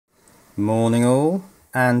Morning all,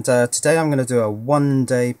 and today I'm going to do a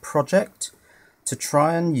one-day project to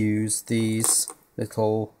try and use these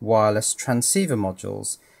little wireless transceiver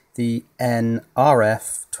modules, the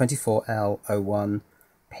nRF24L01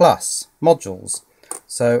 plus modules.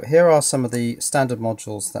 So here are some of the standard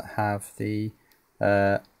modules that have the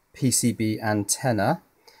PCB antenna,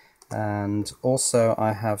 and also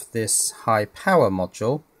I have this high power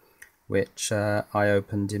module which I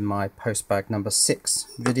opened in my postbag number 6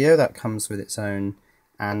 video. That comes with its own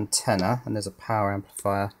antenna, and there's a power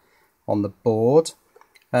amplifier on the board.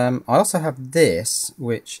 I also have this,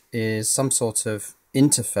 which is some sort of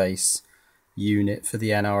interface unit for the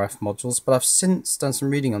nRF modules, but I've since done some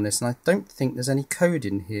reading on this and I don't think there's any code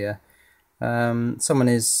in here. Someone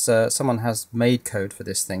has made code for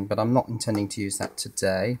this thing, but I'm not intending to use that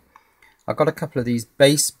today. I've got a couple of these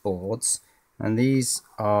base boards, and these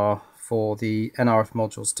are for the nRF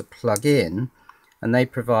modules to plug in, and they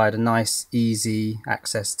provide a nice easy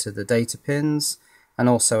access to the data pins and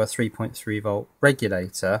also a 3.3 volt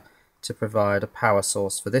regulator to provide a power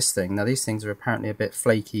source for this thing. Now these things are apparently a bit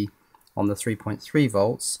flaky on the 3.3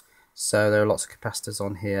 volts, so there are lots of capacitors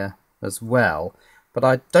on here as well, but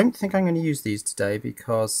I don't think I'm going to use these today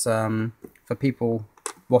because for people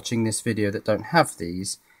watching this video that don't have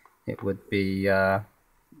these, it would be the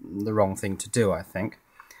wrong thing to do, I think.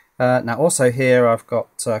 Now also here I've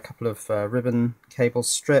got a couple of ribbon cable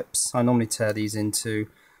strips. I normally tear these into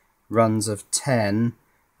runs of 10.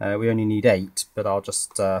 We only need 8, but I'll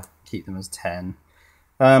just keep them as 10.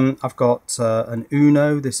 I've got an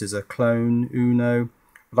Uno. This is a clone Uno,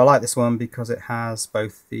 but I like this one because it has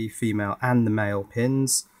both the female and the male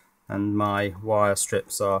pins, and my wire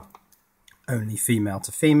strips are only female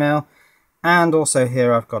to female. And also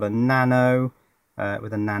here I've got a Nano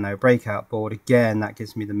with a Nano breakout board. Again, that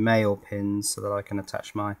gives me the male pins so that I can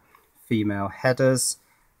attach my female headers.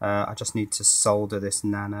 I just need to solder this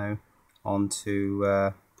Nano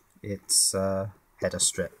onto its header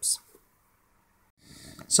strips.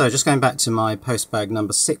 So just going back to my postbag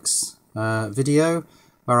number 6 video,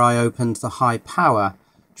 where I opened the high power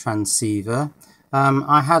transceiver.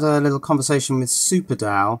 I had a little conversation with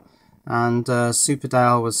SuperDAL, and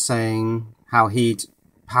SuperDAL was saying how he'd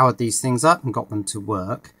powered these things up and got them to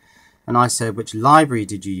work, and I said, which library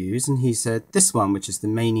did you use? And he said this one, which is the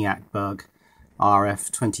Maniacbug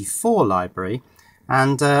RF24 library,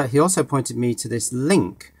 and he also pointed me to this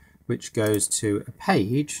link which goes to a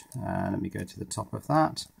page. Let me go to the top of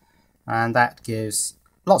that, and that gives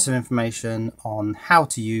lots of information on how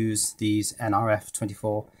to use these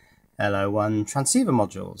nRF24L01 transceiver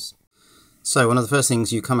modules. So one of the first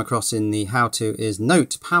things you come across in the how-to is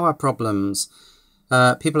note power problems.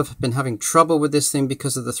 People have been having trouble with this thing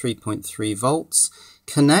because of the 3.3 volts.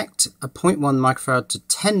 Connect a 0.1 microfarad to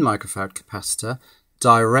 10 microfarad capacitor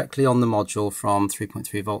directly on the module from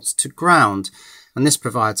 3.3 volts to ground. And this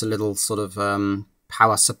provides a little sort of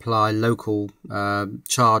power supply, local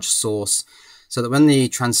charge source, so that when the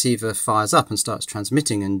transceiver fires up and starts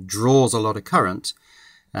transmitting and draws a lot of current,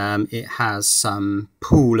 it has some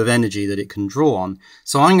pool of energy that it can draw on.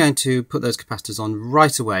 So I'm going to put those capacitors on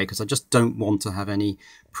right away because I just don't want to have any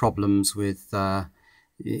problems with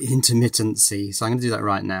intermittency. So I'm going to do that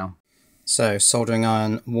right now. So soldering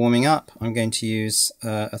iron warming up, I'm going to use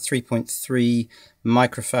a 3.3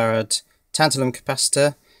 microfarad tantalum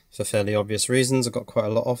capacitor for fairly obvious reasons. I've got quite a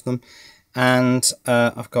lot of them, and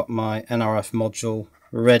I've got my nRF module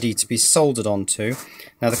ready to be soldered onto.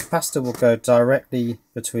 Now the capacitor will go directly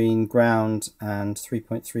between ground and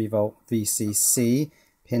 3.3 volt VCC,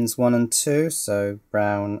 pins 1 and 2, so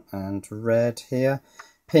brown and red here.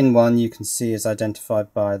 Pin 1 you can see is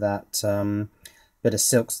identified by that bit of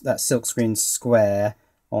silkscreen square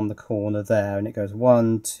on the corner there, and it goes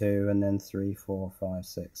 1, 2, and then 3, 4, 5,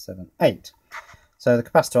 6, 7, 8. So the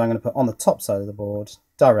capacitor I'm going to put on the top side of the board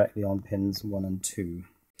directly on pins 1 and 2.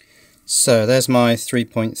 So there's my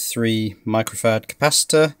 3.3 microfarad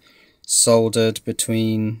capacitor soldered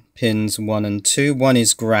between pins 1 and 2. 1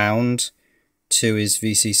 is ground, 2 is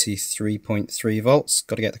VCC 3.3 volts.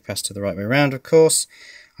 Got to get the capacitor the right way around, of course.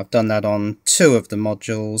 I've done that on 2 of the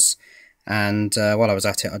modules, and while I was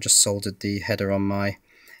at it I just soldered the header on my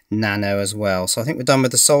Nano as well. So I think we're done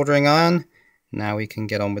with the soldering iron. Now we can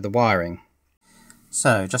get on with the wiring.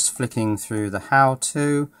 So just flicking through the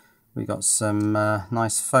how-to, we got some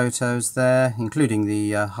nice photos there, including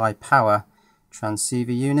the high power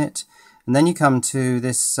transceiver unit. And then you come to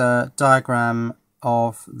this diagram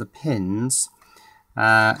of the pins,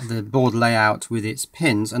 the board layout with its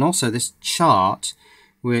pins, and also this chart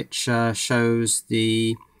which shows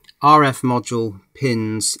the RF module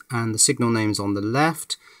pins and the signal names on the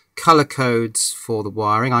left, color codes for the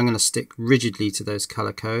wiring. I'm going to stick rigidly to those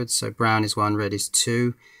color codes. So brown is 1, red is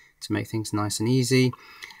 2, to make things nice and easy.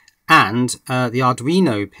 And the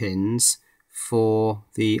Arduino pins for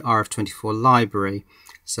the RF24 library.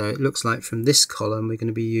 So it looks like from this column we're going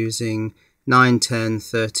to be using 9, 10,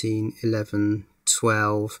 13, 11,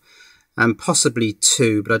 12, and possibly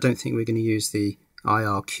 2, but I don't think we're going to use the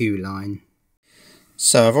IRQ line.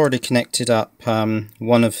 So I've already connected up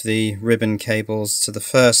one of the ribbon cables to the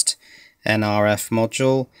first nRF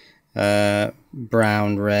module,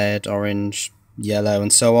 brown, red, orange, yellow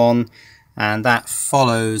and so on, and that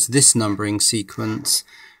follows this numbering sequence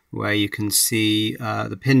where you can see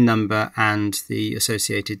the pin number and the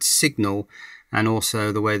associated signal, and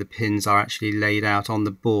also the way the pins are actually laid out on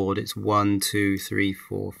the board. It's 1, 2, 3,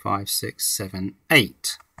 4, 5, 6, 7,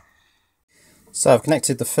 8. So I've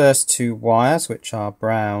connected the first 2 wires, which are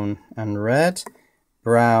brown and red.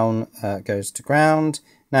 Brown goes to ground.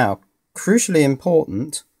 Now, crucially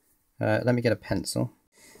important, let me get a pencil.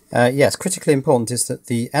 Yes, critically important is that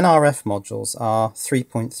the nRF modules are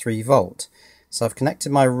 3.3 volt. So I've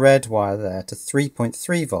connected my red wire there to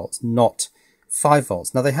 3.3 volts, not 5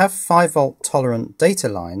 volts. Now they have 5 volt tolerant data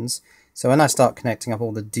lines, so when I start connecting up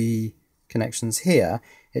all the D connections here,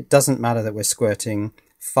 it doesn't matter that we're squirting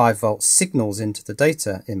 5 volt signals into the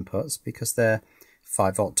data inputs because they're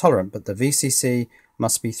 5 volt tolerant, but the VCC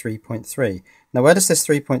must be 3.3. Now where does this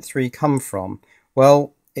 3.3 come from?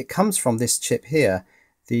 Well, it comes from this chip here.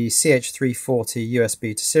 The CH340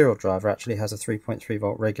 USB to serial driver actually has a 3.3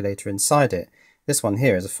 volt regulator inside it. This one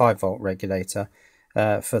here is a 5 volt regulator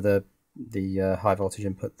for the high voltage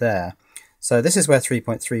input there. So this is where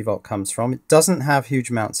 3.3 volt comes from. It doesn't have huge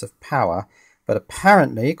amounts of power, but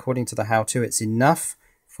apparently, according to the how-to, it's enough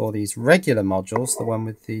for these regular modules. The one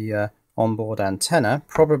with the onboard antenna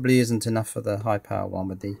probably isn't enough for the high power one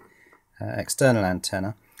with the external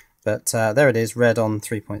antenna. But there it is, red on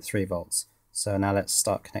 3.3 volts. So now let's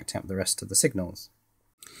start connecting up the rest of the signals.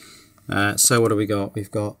 So what do we got?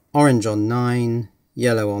 We've got orange on 9,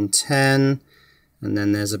 yellow on 10, and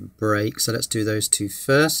then there's a break. So let's do those 2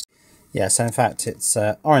 first. Yeah, so in fact it's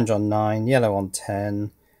orange on 9, yellow on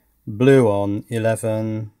 10, blue on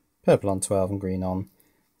 11, purple on 12 and green on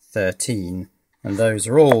 13. And those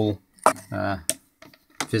are all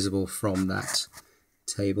visible from that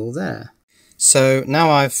table there. So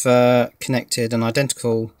now I've connected an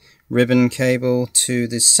identical ribbon cable to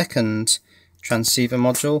the second transceiver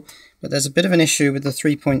module, but there's a bit of an issue with the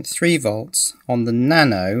 3.3 volts on the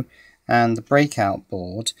nano and the breakout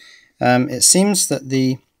board. It seems that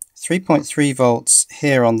the 3.3 volts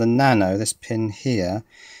here on the nano, this pin here,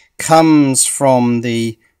 comes from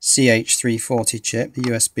the CH340 chip, the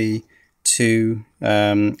USB to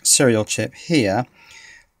serial chip here,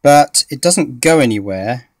 but it doesn't go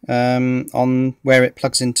anywhere on where it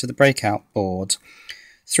plugs into the breakout board.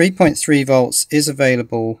 3.3 volts is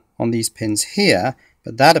available on these pins here,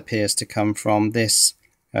 but that appears to come from this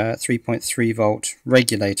 3.3 volt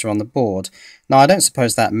regulator on the board. Now I don't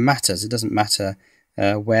suppose that matters. It doesn't matter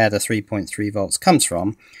where the 3.3 volts comes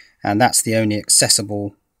from, and that's the only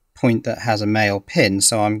accessible point that has a male pin,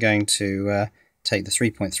 so I'm going to take the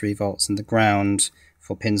 3.3 volts and the ground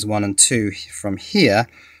for pins 1 and 2 from here,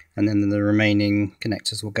 and then the remaining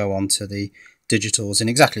connectors will go on to the digitals in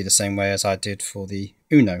exactly the same way as I did for the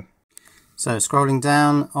Uno. So scrolling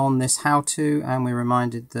down on this how-to, and we're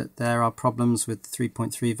reminded that there are problems with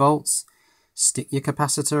 3.3 volts. Stick your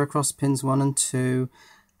capacitor across pins 1 and 2,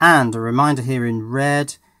 and a reminder here in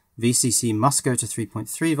red, VCC must go to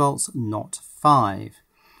 3.3 volts, not 5.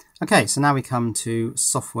 Okay, so now we come to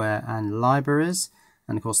software and libraries,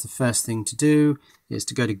 and of course the first thing to do is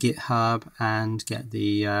to go to GitHub and get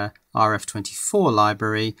the RF24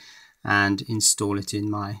 library and install it in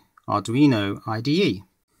my Arduino IDE.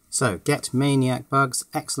 So get Maniacbug's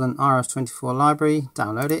excellent RF24 library,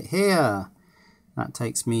 download it here. That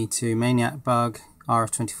takes me to Maniacbug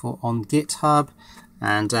RF24 on GitHub,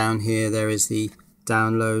 and down here there is the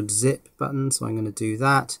download zip button, so I'm going to do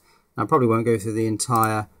that. I probably won't go through the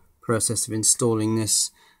entire process of installing this.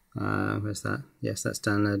 Where's that? Yes, that's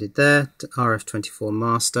downloaded there, to RF24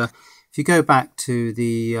 master. If you go back to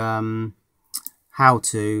the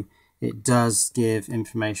how-to, it does give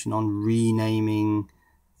information on renaming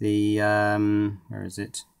the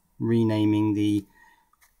renaming the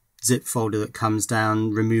zip folder that comes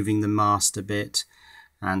down, removing the master bit,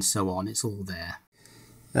 and so on. It's all there.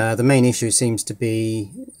 The main issue seems to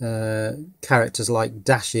be characters like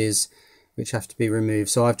dashes, which have to be removed.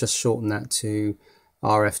 So I've just shortened that to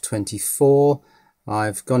RF24.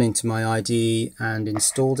 I've gone into my IDE and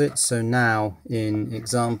installed it. So now in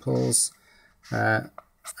examples,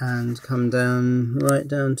 and come down right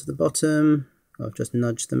down to the bottom. I've just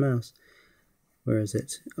nudged the mouse. Where is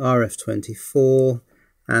it? RF24,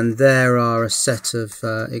 and there are a set of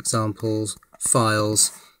examples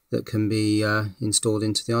files that can be installed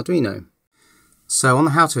into the Arduino. So on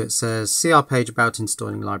the how to it says, see our page about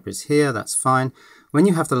installing libraries here. That's fine. When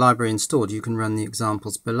you have the library installed, you can run the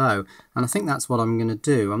examples below, and I think that's what I'm going to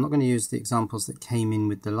do. I'm not going to use the examples that came in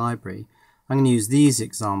with the library. I'm going to use these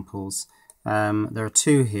examples. There are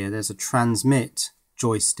two here. There's a transmit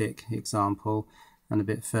joystick example, and a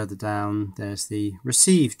bit further down there's the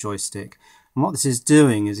receive joystick. And what this is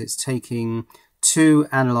doing is it's taking two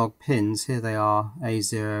analog pins, here they are,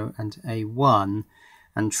 A0 and A1,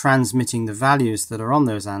 and transmitting the values that are on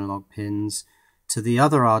those analog pins to the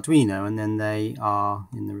other Arduino, and then they are,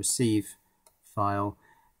 in the receive file,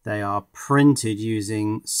 they are printed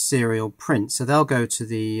using serial print. So they'll go to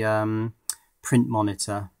the print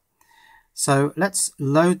monitor. So let's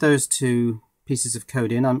load those two pieces of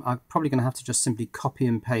code in. I'm probably going to have to just simply copy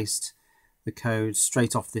and paste the code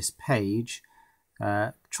straight off this page,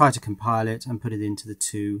 try to compile it and put it into the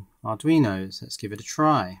two Arduinos. Let's give it a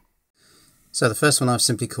try. So the first one I've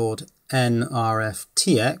simply called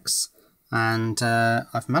nRF24L01, and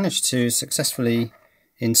I've managed to successfully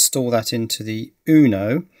install that into the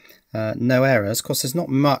Uno. No errors. Of course, there's not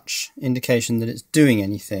much indication that it's doing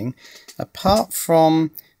anything, apart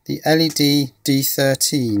from the LED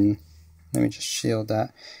D13. Let me just shield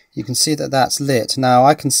that. You can see that that's lit. Now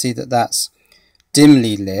I can see that that's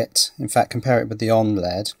dimly lit. In fact, compare it with the on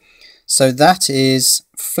LED. So that is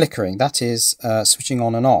flickering. That is switching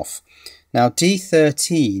on and off. Now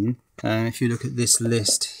D13, if you look at this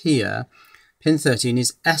list here, pin 13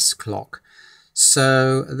 is S clock.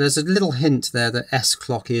 So there's a little hint there that S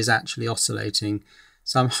clock is actually oscillating.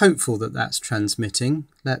 So I'm hopeful that that's transmitting.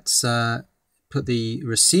 Let's put the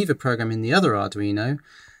receiver program in the other Arduino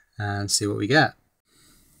and see what we get.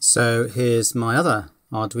 So here's my other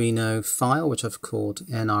Arduino file, which I've called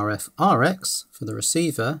nRF-RX for the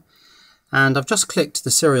receiver. And I've just clicked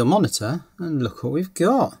the serial monitor and look what we've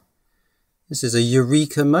got. This is a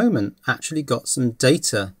eureka moment. Actually got some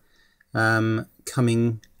data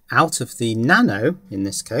coming out of the Nano in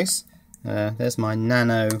this case. There's my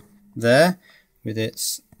Nano there with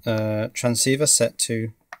its transceiver set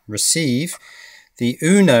to receive. The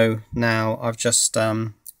Uno now I've just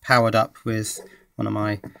powered up with one of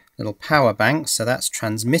my little power banks, so that's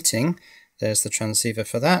transmitting. There's the transceiver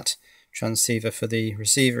for that. Transceiver for the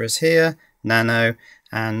receiver is here, Nano,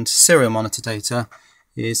 and serial monitor data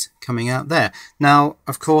is coming out there. Now,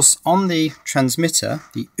 of course, on the transmitter,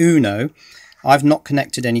 the Uno, I've not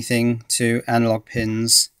connected anything to analog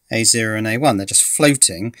pins A0 and A1. They're just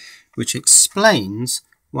floating, which explains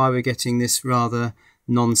why we're getting this rather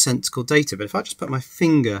nonsensical data. But if I just put my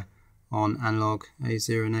finger on analog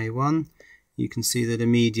A0 and A1, you can see that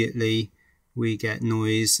immediately we get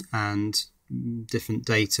noise and different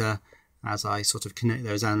data as I sort of connect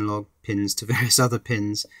those analog pins to various other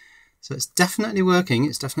pins. So it's definitely working.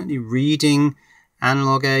 It's definitely reading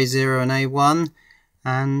analog A0 and A1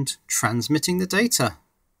 and transmitting the data.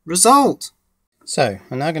 Result! So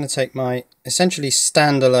I'm now going to take my essentially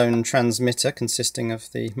standalone transmitter consisting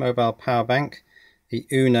of the mobile power bank, the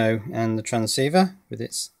Uno and the transceiver with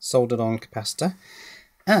its soldered on capacitor,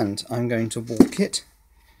 and I'm going to walk it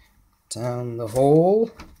down the hall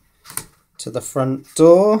to the front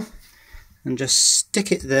door and just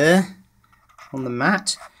stick it there on the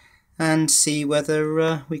mat and see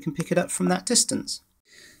whether we can pick it up from that distance.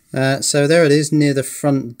 So there it is near the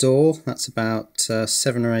front door. That's about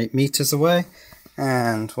 7 or 8 meters away.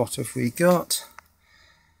 And what have we got?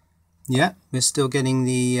 Yeah, we're still getting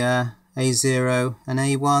the A0 and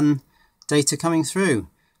A1 data coming through.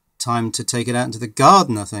 Time to take it out into the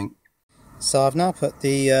garden, I think. So I've now put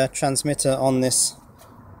the transmitter on this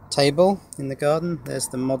table in the garden. There's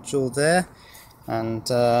the module there, and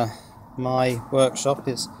my workshop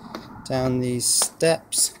is down these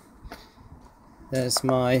steps. There's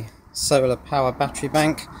my solar power battery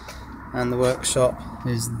bank, and the workshop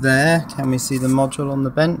is there. Can we see the module on the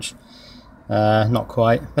bench? Not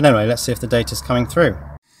quite, but anyway, let's see if the data's coming through.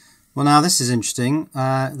 Well, now this is interesting.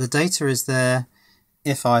 The data is there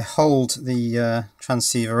if I hold the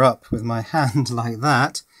transceiver up with my hand like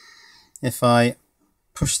that. If I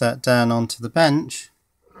push that down onto the bench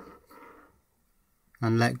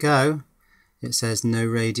and let go, it says no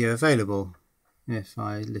radio available. If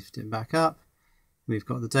I lift it back up, we've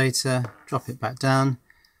got the data. Drop it back down.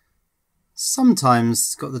 Sometimes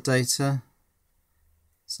it's got the data,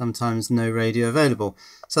 sometimes no radio available.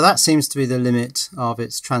 So that seems to be the limit of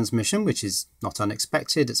its transmission, which is not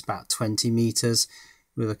unexpected. It's about 20 meters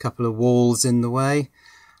with a couple of walls in the way.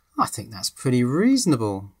 I think that's pretty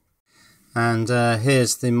reasonable. And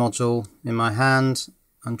here's the module in my hand.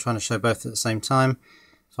 I'm trying to show both at the same time.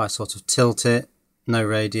 If I sort of tilt it, no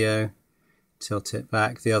radio, tilt it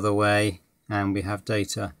back the other way, and we have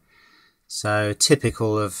data. So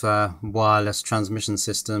typical of wireless transmission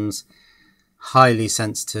systems, highly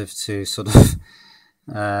sensitive to sort of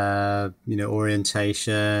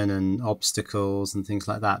orientation and obstacles and things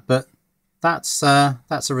like that. But that's a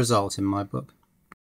result in my book.